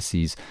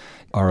fantasies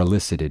are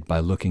elicited by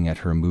looking at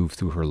her move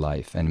through her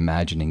life and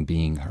imagining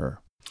being her?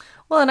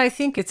 Well, and I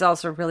think it's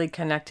also really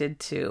connected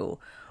to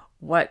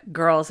what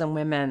girls and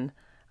women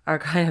are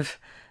kind of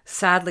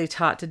sadly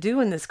taught to do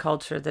in this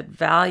culture that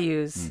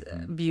values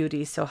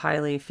beauty so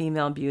highly,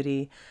 female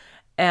beauty.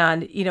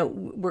 And,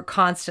 we're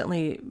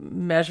constantly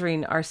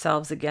measuring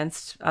ourselves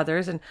against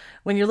others. And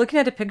when you're looking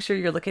at a picture,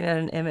 you're looking at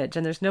an image.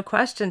 And there's no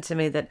question to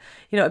me that,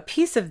 a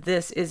piece of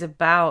this is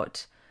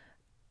about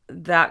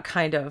that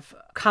kind of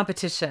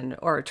competition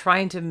or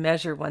trying to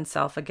measure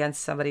oneself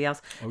against somebody else.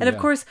 Of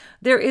course,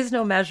 there is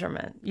no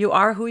measurement. You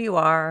are who you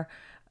are.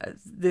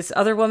 This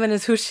other woman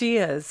is who she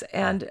is.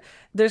 And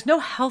there's no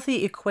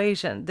healthy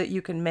equation that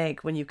you can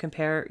make when you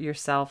compare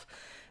yourself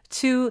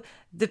to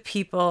the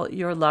people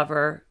your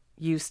lover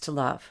used to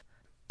love.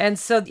 And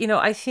so,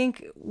 I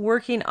think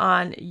working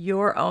on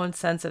your own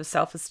sense of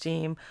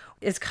self-esteem,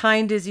 as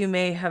kind as you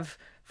may have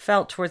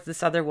felt towards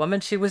this other woman,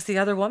 she was the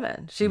other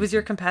woman. She was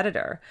your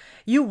competitor.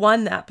 You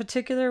won that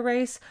particular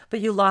race, but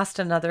you lost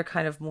another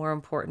kind of more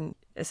important,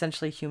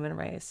 essentially human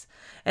race.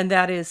 And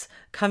that is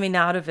coming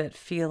out of it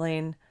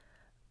feeling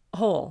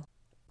whole.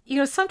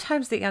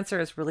 Sometimes the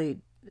answer is really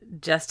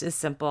just as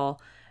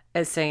simple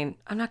as saying,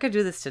 I'm not going to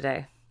do this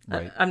today.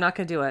 Right. I'm not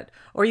going to do it.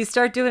 Or you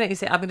start doing it, you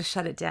say, I'm going to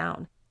shut it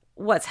down.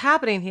 What's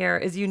happening here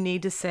is you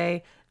need to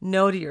say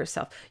no to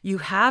yourself. You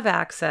have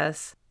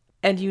access,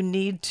 and you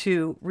need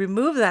to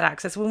remove that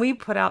access. When we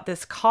put out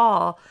this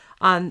call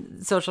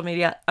on social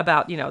media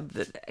about,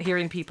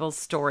 hearing people's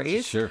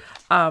stories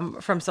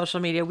from social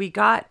media, we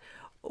got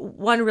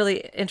one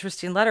really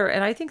interesting letter.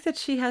 And I think that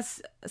she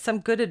has some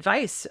good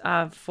advice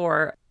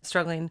for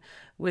struggling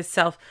with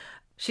self.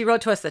 She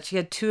wrote to us that she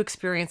had 2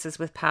 experiences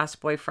with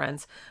past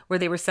boyfriends where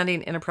they were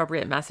sending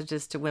inappropriate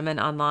messages to women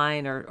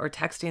online or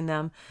texting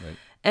them. Right.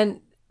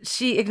 And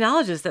she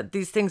acknowledges that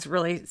these things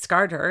really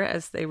scarred her,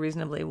 as they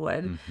reasonably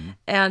would. Mm-hmm.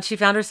 And she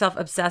found herself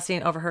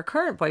obsessing over her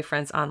current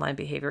boyfriend's online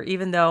behavior,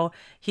 even though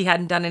he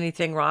hadn't done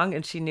anything wrong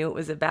and she knew it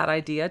was a bad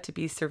idea to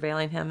be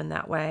surveilling him in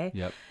that way.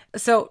 Yep.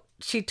 So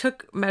she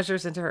took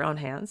measures into her own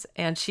hands,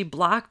 and she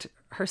blocked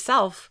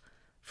herself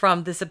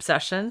from this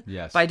obsession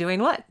by doing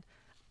what?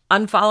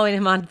 Unfollowing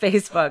him on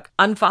Facebook,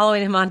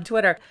 unfollowing him on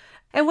Twitter.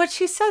 And what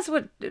she says,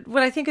 what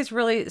I think is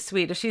really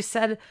sweet, is she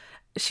said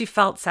she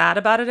felt sad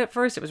about it at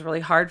first. It was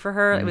really hard for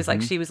her. It was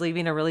like she was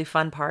leaving a really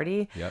fun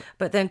party. Yep.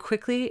 But then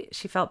quickly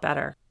she felt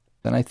better.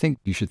 And I think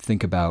you should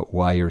think about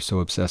why you're so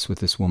obsessed with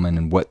this woman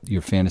and what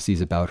your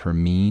fantasies about her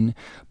mean.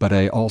 But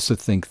I also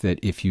think that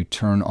if you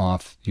turn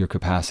off your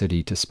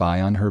capacity to spy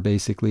on her,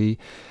 basically,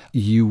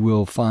 you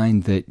will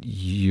find that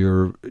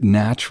you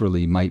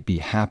naturally might be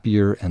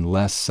happier and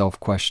less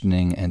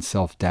self-questioning and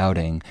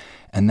self-doubting.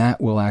 And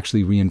that will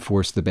actually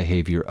reinforce the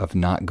behavior of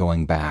not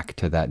going back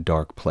to that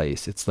dark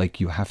place. It's like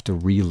you have to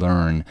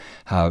relearn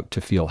how to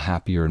feel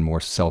happier and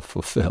more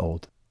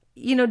self-fulfilled.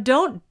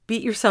 Don't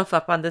beat yourself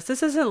up on this.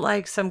 This isn't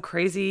like some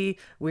crazy,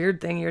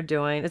 weird thing you're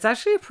doing. It's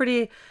actually a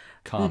pretty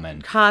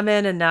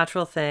common and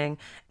natural thing.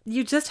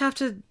 You just have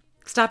to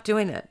stop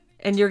doing it,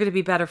 and you're going to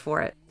be better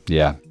for it.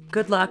 Yeah.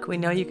 Good luck. We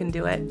know you can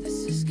do it.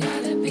 This has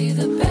got to be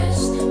the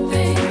best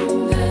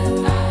thing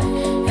that I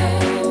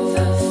ever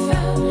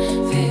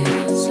felt.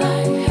 Feels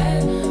like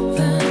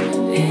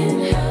heaven in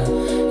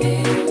hell.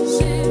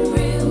 Is it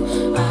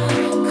real?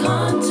 I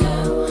can't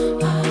tell.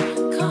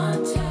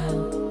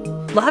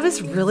 Love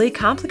is really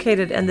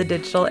complicated in the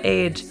digital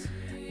age.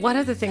 One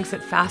of the things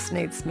that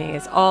fascinates me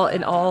is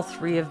in all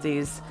 3 of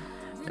these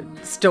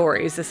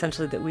stories,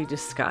 essentially, that we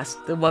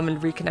discussed, the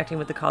woman reconnecting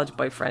with the college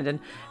boyfriend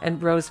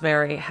and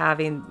Rosemary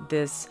having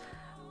this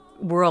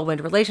whirlwind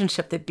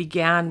relationship that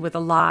began with a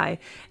lie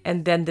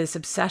and then this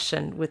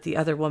obsession with the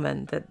other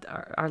woman that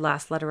our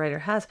last letter writer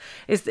has,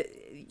 is that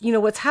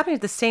what's happening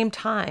at the same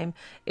time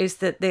is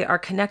that they are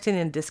connecting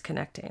and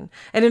disconnecting.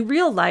 And in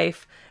real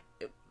life,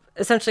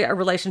 essentially our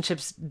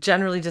relationships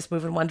generally just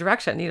move in one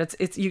direction.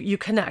 It's you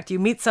connect, you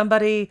meet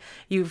somebody,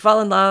 you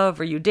fall in love,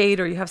 or you date,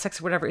 or you have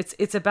sex, or whatever.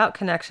 It's about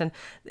connection.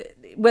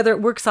 Whether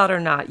it works out or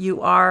not, you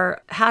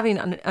are having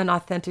an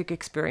authentic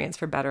experience,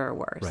 for better or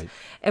worse. Right.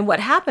 And what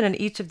happened in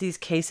each of these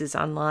cases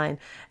online,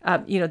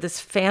 this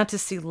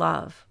fantasy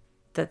love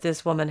that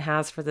this woman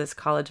has for this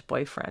college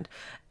boyfriend.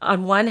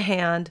 On one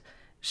hand,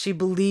 she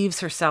believes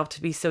herself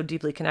to be so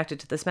deeply connected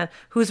to this man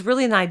who's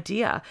really an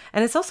idea.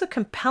 And it's also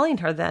compelling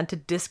her then to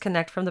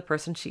disconnect from the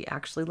person she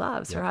actually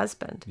loves, her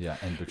husband. Yeah,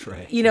 and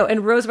betray.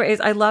 And Rosemary,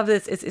 I love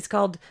this. It's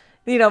called,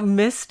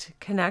 missed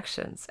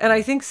connections. And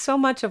I think so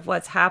much of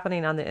what's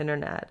happening on the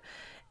internet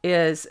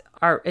is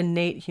our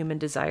innate human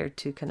desire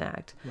to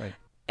connect. Right.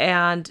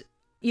 And,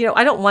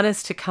 I don't want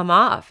us to come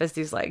off as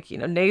these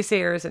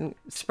naysayers and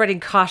spreading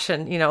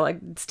caution,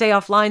 stay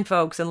offline,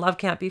 folks, and love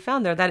can't be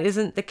found there. That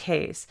isn't the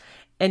case.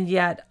 And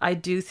yet I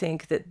do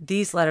think that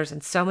these letters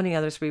and so many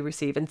others we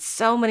receive, and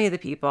so many of the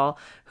people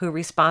who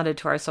responded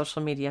to our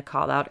social media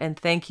call out, and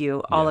thank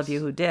you, all of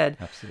you who did.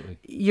 Absolutely.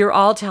 You're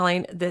all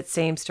telling that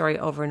same story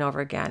over and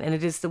over again. And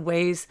it is the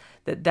ways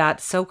that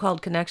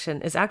so-called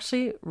connection is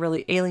actually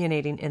really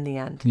alienating in the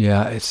end.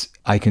 Yeah,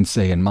 I can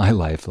say in my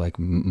life, like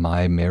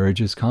my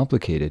marriage is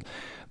complicated.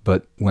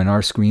 But when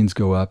our screens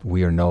go up,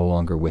 we are no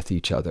longer with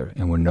each other,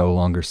 and we're no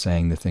longer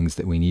saying the things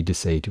that we need to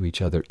say to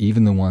each other,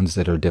 even the ones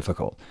that are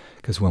difficult.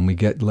 Because when we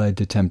get led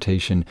to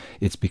temptation,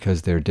 it's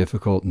because they're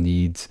difficult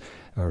needs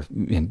or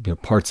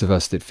parts of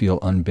us that feel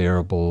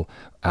unbearable,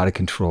 out of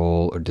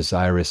control, or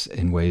desirous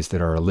in ways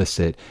that are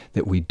illicit,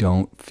 that we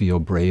don't feel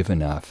brave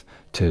enough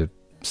to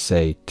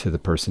say to the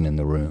person in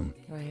the room.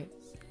 Right.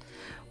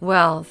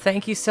 Well,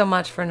 thank you so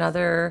much for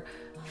another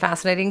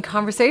fascinating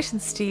conversation,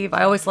 Steve.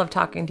 I always love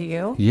talking to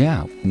you.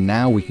 Yeah.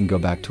 Now we can go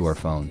back to our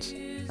phones.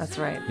 That's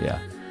right. Yeah.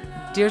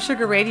 Dear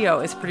Sugar Radio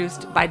is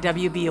produced by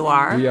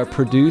WBUR. We are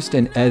produced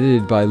and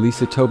edited by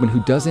Lisa Tobin,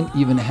 who doesn't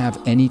even have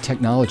any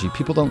technology.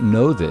 People don't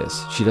know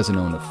this. She doesn't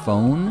own a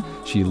phone.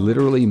 She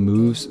literally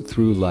moves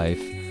through life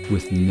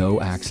with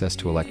no access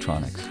to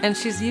electronics. And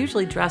she's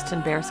usually dressed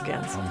in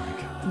bearskins. Oh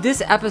my God.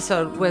 This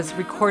episode was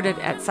recorded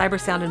at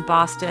Cybersound in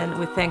Boston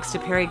with thanks to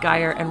Perry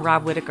Geyer and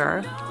Rob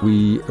Whitaker.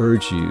 We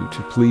urge you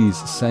to please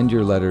send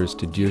your letters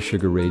to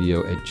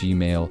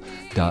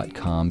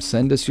dearsugarradio@gmail.com.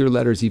 Send us your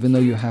letters, even though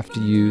you have to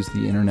use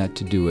the internet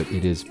to do it.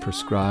 It is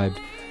prescribed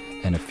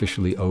and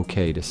officially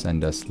okay to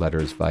send us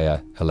letters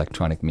via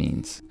electronic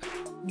means.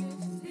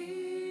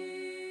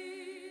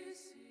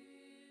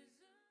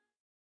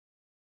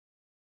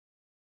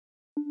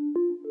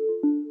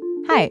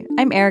 Hi,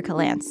 I'm Erica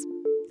Lance.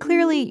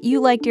 Clearly,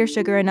 you like Dear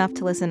Sugar enough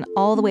to listen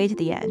all the way to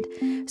the end.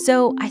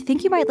 So I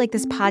think you might like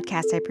this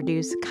podcast I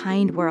produce,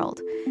 Kind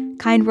World.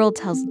 Kind World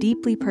tells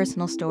deeply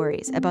personal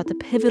stories about the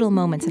pivotal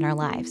moments in our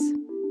lives.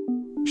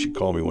 She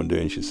called me one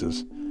day and she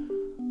says,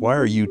 "Why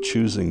are you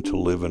choosing to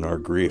live in our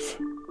grief?"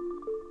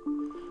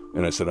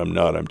 And I said, "I'm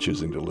not. I'm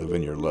choosing to live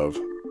in your love."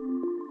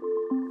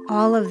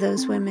 All of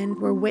those women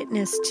were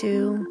witness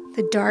to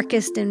the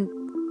darkest and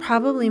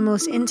probably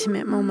most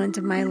intimate moment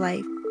of my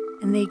life,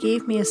 and they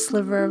gave me a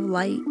sliver of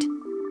light.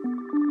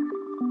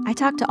 I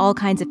talked to all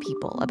kinds of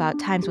people about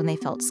times when they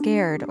felt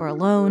scared or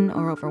alone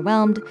or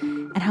overwhelmed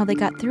and how they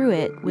got through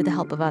it with the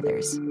help of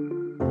others.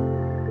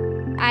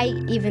 I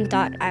even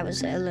thought I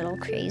was a little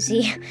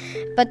crazy,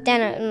 but then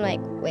I'm like,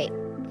 wait,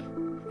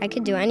 I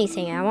could do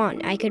anything I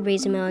want. I could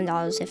raise $1 million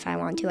if I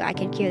want to. I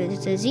could cure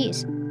this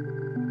disease.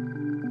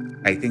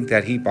 I think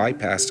that he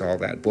bypassed all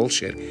that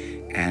bullshit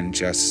and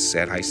just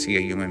said, I see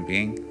a human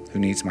being who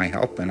needs my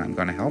help and I'm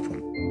going to help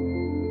him.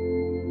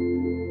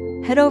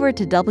 Head over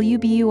to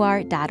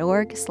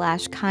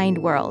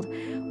wbur.org/kindworld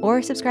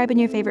or subscribe in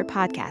your favorite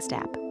podcast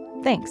app.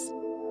 Thanks.